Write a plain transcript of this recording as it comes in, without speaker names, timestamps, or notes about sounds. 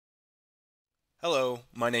Hello,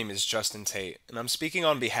 my name is Justin Tate, and I'm speaking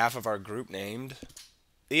on behalf of our group named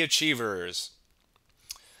The Achievers.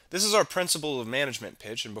 This is our Principle of Management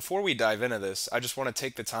pitch, and before we dive into this, I just want to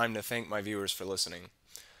take the time to thank my viewers for listening.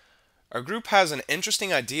 Our group has an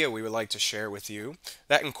interesting idea we would like to share with you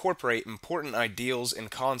that incorporate important ideals and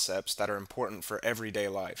concepts that are important for everyday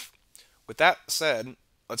life. With that said,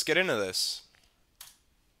 let's get into this.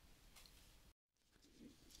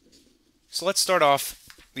 So let's start off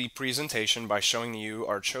the presentation by showing you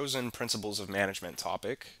our chosen principles of management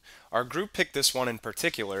topic. Our group picked this one in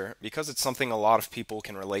particular because it's something a lot of people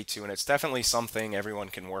can relate to, and it's definitely something everyone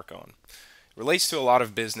can work on. It relates to a lot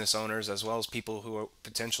of business owners as well as people who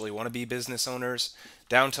potentially want to be business owners,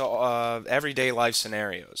 down to everyday life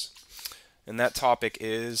scenarios. And that topic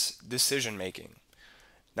is decision making.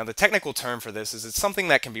 Now, the technical term for this is it's something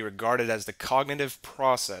that can be regarded as the cognitive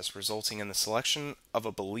process resulting in the selection of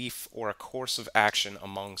a belief or a course of action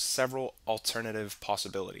among several alternative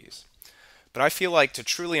possibilities. But I feel like to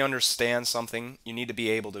truly understand something, you need to be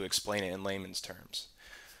able to explain it in layman's terms.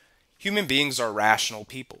 Human beings are rational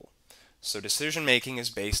people, so decision making is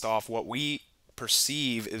based off what we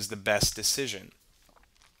perceive is the best decision.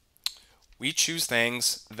 We choose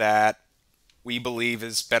things that we believe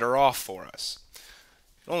is better off for us.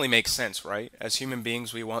 It only makes sense, right? As human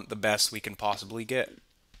beings, we want the best we can possibly get.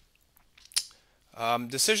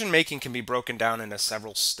 Decision making can be broken down into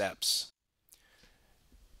several steps.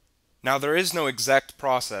 Now, there is no exact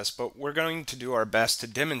process, but we're going to do our best to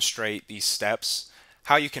demonstrate these steps,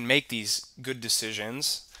 how you can make these good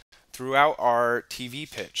decisions throughout our TV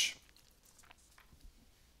pitch.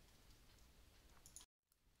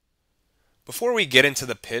 Before we get into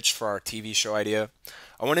the pitch for our TV show idea,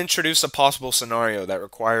 I want to introduce a possible scenario that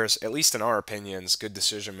requires, at least in our opinions, good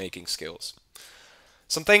decision-making skills.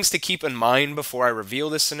 Some things to keep in mind before I reveal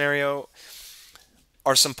this scenario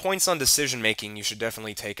are some points on decision-making you should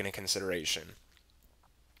definitely take into consideration.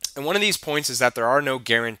 And one of these points is that there are no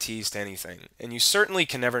guarantees to anything, and you certainly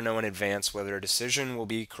can never know in advance whether a decision will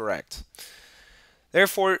be correct.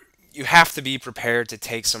 Therefore, you have to be prepared to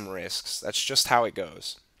take some risks. That's just how it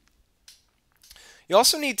goes. You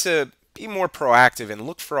also need to be more proactive and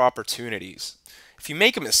look for opportunities. If you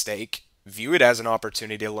make a mistake, view it as an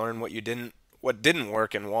opportunity to learn what didn't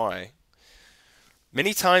work and why.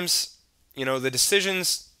 Many times, the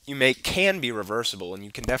decisions you make can be reversible, and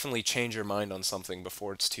you can definitely change your mind on something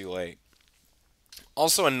before it's too late.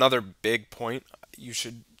 Also, another big point you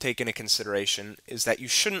should take into consideration is that you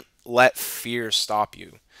shouldn't let fear stop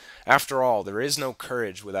you. After all, there is no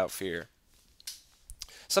courage without fear.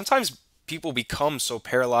 Sometimes people become so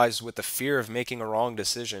paralyzed with the fear of making a wrong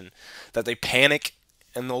decision that they panic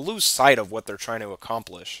and they'll lose sight of what they're trying to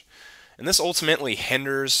accomplish. And this ultimately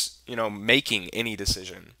hinders, making any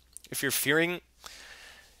decision. If you're fearing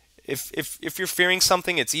if you're fearing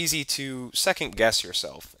something, it's easy to second guess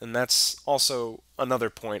yourself. And that's also another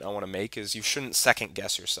point I want to make is you shouldn't second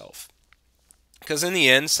guess yourself. Because in the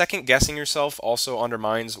end, second guessing yourself also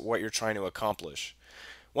undermines what you're trying to accomplish.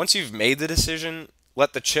 Once you've made the decision,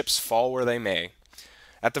 let the chips fall where they may.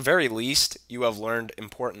 At the very least, you have learned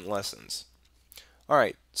important lessons.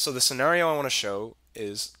 Alright, so the scenario I want to show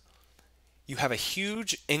is you have a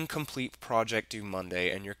huge incomplete project due Monday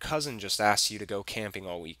and your cousin just asks you to go camping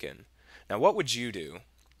all weekend. Now what would you do?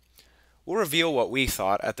 We'll reveal what we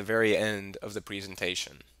thought at the very end of the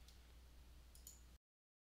presentation.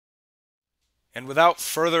 And without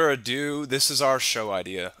further ado, this is our show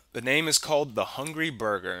idea. The name is called The Hungry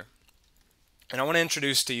Burger. And I want to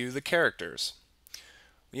introduce to you the characters.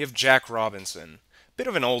 We have Jack Robinson, bit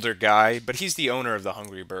of an older guy, but he's the owner of the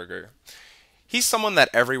Hungry Burger. He's someone that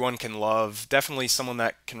everyone can love, definitely someone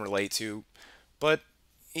that can relate to, but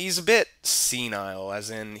he's a bit senile, as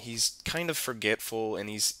in he's kind of forgetful and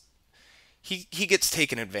he gets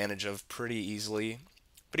taken advantage of pretty easily.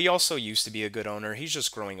 But he also used to be a good owner, he's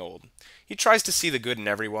just growing old. He tries to see the good in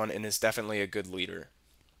everyone and is definitely a good leader.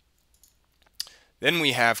 Then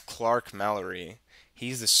we have Clark Mallory.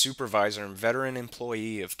 He's the supervisor and veteran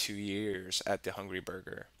employee of 2 years at the Hungry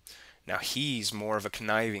Burger. Now he's more of a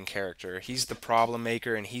conniving character. He's the problem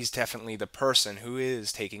maker and he's definitely the person who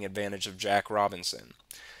is taking advantage of Jack Robinson.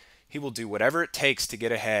 He will do whatever it takes to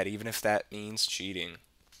get ahead, even if that means cheating.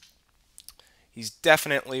 He's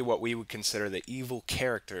definitely what we would consider the evil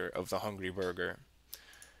character of the Hungry Burger.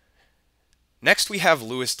 Next we have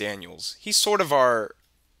Lewis Daniels. He's sort of our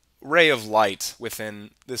ray of light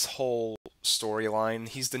within this whole storyline.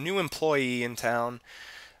 He's the new employee in town.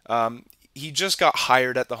 He just got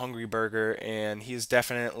hired at the Hungry Burger, and he is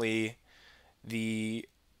definitely the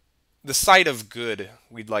side of good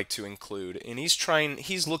we'd like to include. And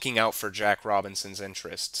he's looking out for Jack Robinson's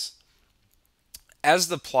interests. As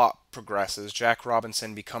the plot progresses, Jack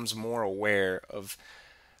Robinson becomes more aware of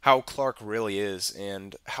how Clark really is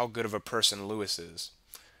and how good of a person Lewis is.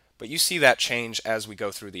 But you see that change as we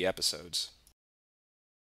go through the episodes.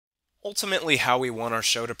 Ultimately, how we want our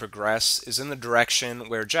show to progress is in the direction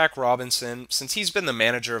where Jack Robinson, since he's been the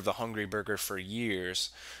manager of the Hungry Burger for years,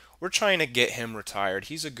 we're trying to get him retired.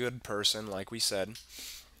 He's a good person, like we said.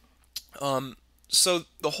 Um, so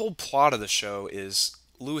the whole plot of the show is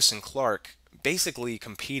Lewis and Clark basically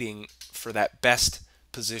competing for that best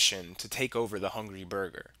position to take over the Hungry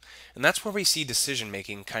Burger. And that's where we see decision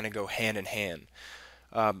making kind of go hand in hand.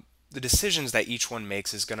 The decisions that each one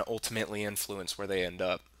makes is going to ultimately influence where they end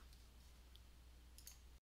up.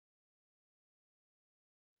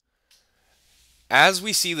 As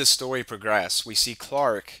we see the story progress, we see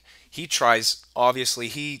Clark, obviously,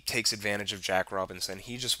 he takes advantage of Jack Robinson.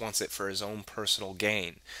 He just wants it for his own personal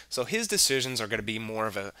gain. So his decisions are going to be more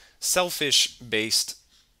of a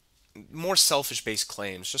more selfish based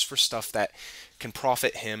claims, just for stuff that can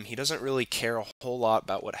profit him. He doesn't really care a whole lot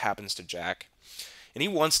about what happens to Jack. And he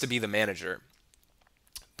wants to be the manager.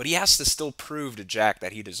 But he has to still prove to Jack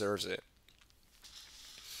that he deserves it.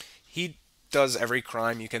 He does every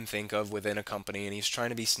crime you can think of within a company, and he's trying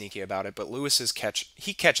to be sneaky about it, but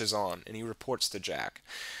he catches on and he reports to Jack.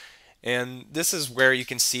 And this is where you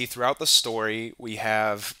can see throughout the story we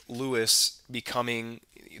have Lewis becoming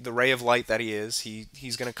the ray of light that he is.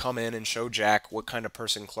 He's going to come in and show Jack what kind of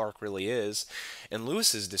person Clark really is. And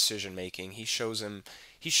Lewis's decision making, he shows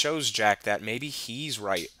Jack that maybe he's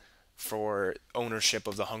right for ownership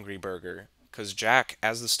of the Hungry Burger, because Jack,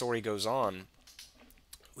 as the story goes on,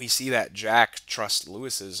 we see that Jack trusts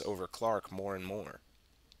Lewis's over Clark more and more.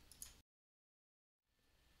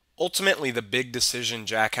 Ultimately, the big decision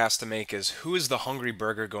Jack has to make is who is the Hungry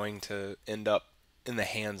Burger going to end up in the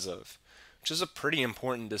hands of, which is a pretty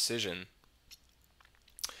important decision.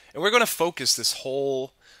 And we're going to focus this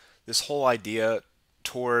whole idea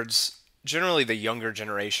towards generally the younger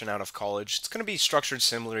generation out of college. It's going to be structured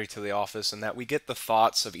similarly to The Office in that we get the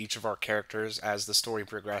thoughts of each of our characters as the story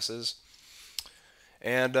progresses.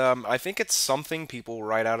 And I think it's something people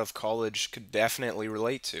right out of college could definitely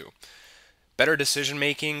relate to. Better decision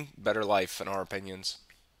making, better life, in our opinions.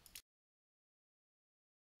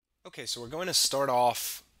 Okay, so we're going to start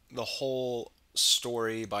off the whole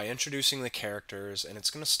story by introducing the characters, and it's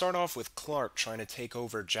going to start off with Clark trying to take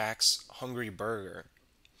over Jack's Hungry Burger.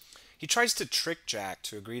 He tries to trick Jack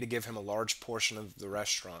to agree to give him a large portion of the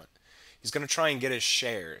restaurant. He's going to try and get his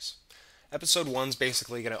shares. Episode 1's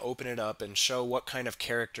basically going to open it up and show what kind of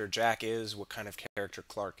character Jack is, what kind of character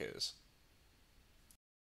Clark is.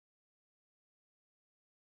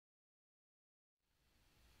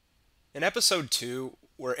 In episode 2,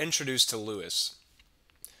 we're introduced to Lewis.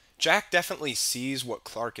 Jack definitely sees what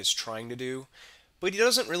Clark is trying to do, but he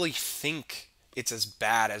doesn't really think it's as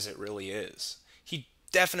bad as it really is. He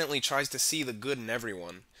definitely tries to see the good in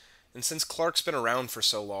everyone, and since Clark's been around for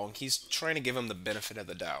so long, he's trying to give him the benefit of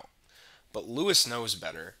the doubt. But Lewis knows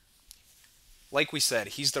better. Like we said,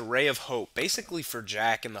 he's the ray of hope, basically for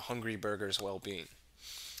Jack and the Hungry Burger's well-being.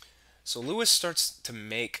 So Lewis starts to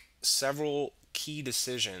make several key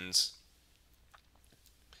decisions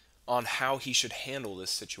on how he should handle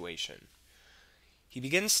this situation. He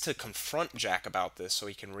begins to confront Jack about this so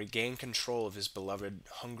he can regain control of his beloved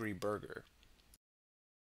Hungry Burger.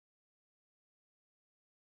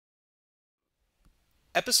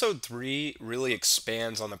 Episode 3 really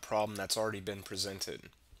expands on the problem that's already been presented.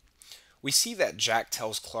 We see that Jack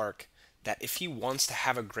tells Clark that if he wants to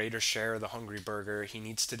have a greater share of the Hungry Burger, he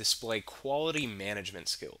needs to display quality management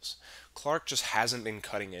skills. Clark just hasn't been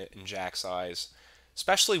cutting it in Jack's eyes,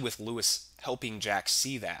 especially with Lewis helping Jack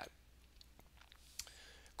see that.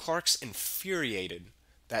 Clark's infuriated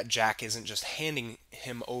that Jack isn't just handing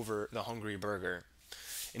him over the Hungry Burger.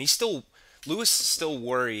 And Lewis still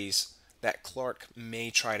worries that Clark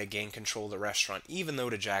may try to gain control of the restaurant, even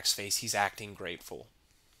though to Jack's face he's acting grateful.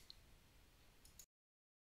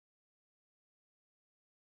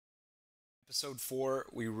 Episode 4,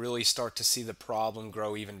 we really start to see the problem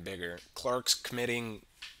grow even bigger. Clark's committing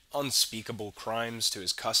unspeakable crimes to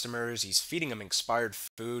his customers, he's feeding them expired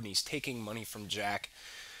food, and he's taking money from Jack.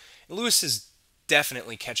 And Lewis is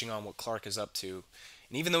definitely catching on what Clark is up to.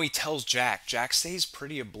 And even though he tells Jack, Jack stays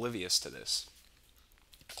pretty oblivious to this.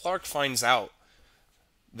 Clark finds out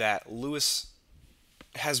that Lewis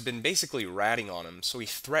has been basically ratting on him, so he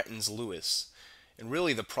threatens Lewis. And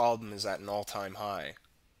really the problem is at an all-time high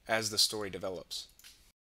as the story develops.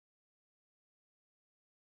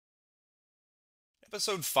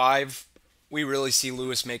 Episode 5, we really see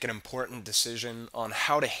Lewis make an important decision on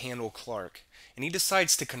how to handle Clark. and he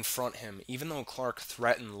decides to confront him even though Clark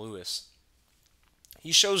threatened Lewis.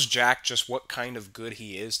 He shows Jack just what kind of good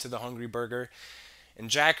he is to the Hungry Burger, and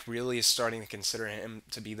Jack really is starting to consider him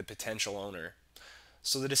to be the potential owner.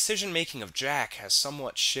 So the decision making of Jack has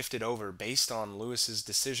somewhat shifted over based on Lewis's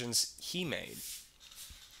decisions he made.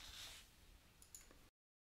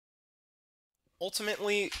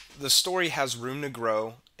 Ultimately, the story has room to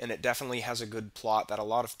grow, and it definitely has a good plot that a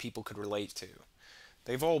lot of people could relate to.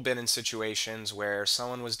 They've all been in situations where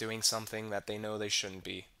someone was doing something that they know they shouldn't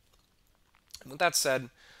be. And with that said,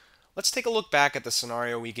 let's take a look back at the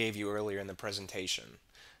scenario we gave you earlier in the presentation.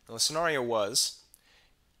 Now, the scenario was,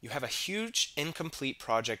 you have a huge incomplete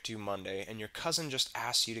project due Monday, and your cousin just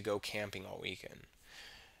asks you to go camping all weekend.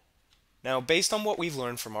 Now, based on what we've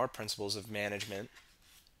learned from our principles of management,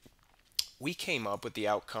 we came up with the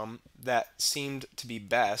outcome that seemed to be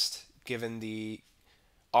best given the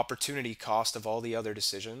opportunity cost of all the other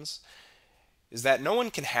decisions, is that no one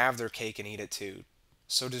can have their cake and eat it too.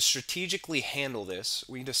 So to strategically handle this,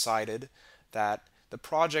 we decided that the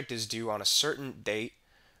project is due on a certain date,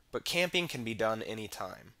 but camping can be done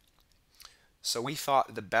anytime. So we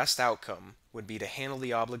thought the best outcome would be to handle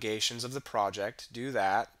the obligations of the project, do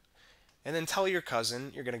that, and then tell your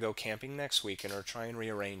cousin you're going to go camping next weekend or try and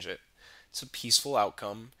rearrange it. It's a peaceful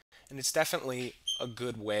outcome, and it's definitely a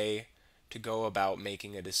good way to go about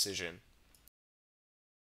making a decision.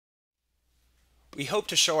 We hope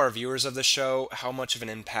to show our viewers of the show how much of an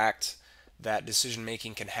impact that decision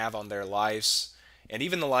making can have on their lives and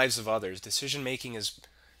even the lives of others. Decision making is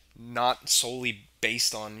not solely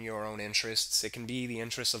based on your own interests, it can be the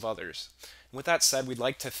interests of others. And with that said, we'd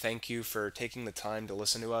like to thank you for taking the time to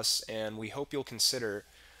listen to us, and we hope you'll consider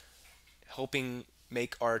helping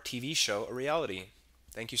make our TV show a reality.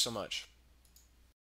 Thank you so much.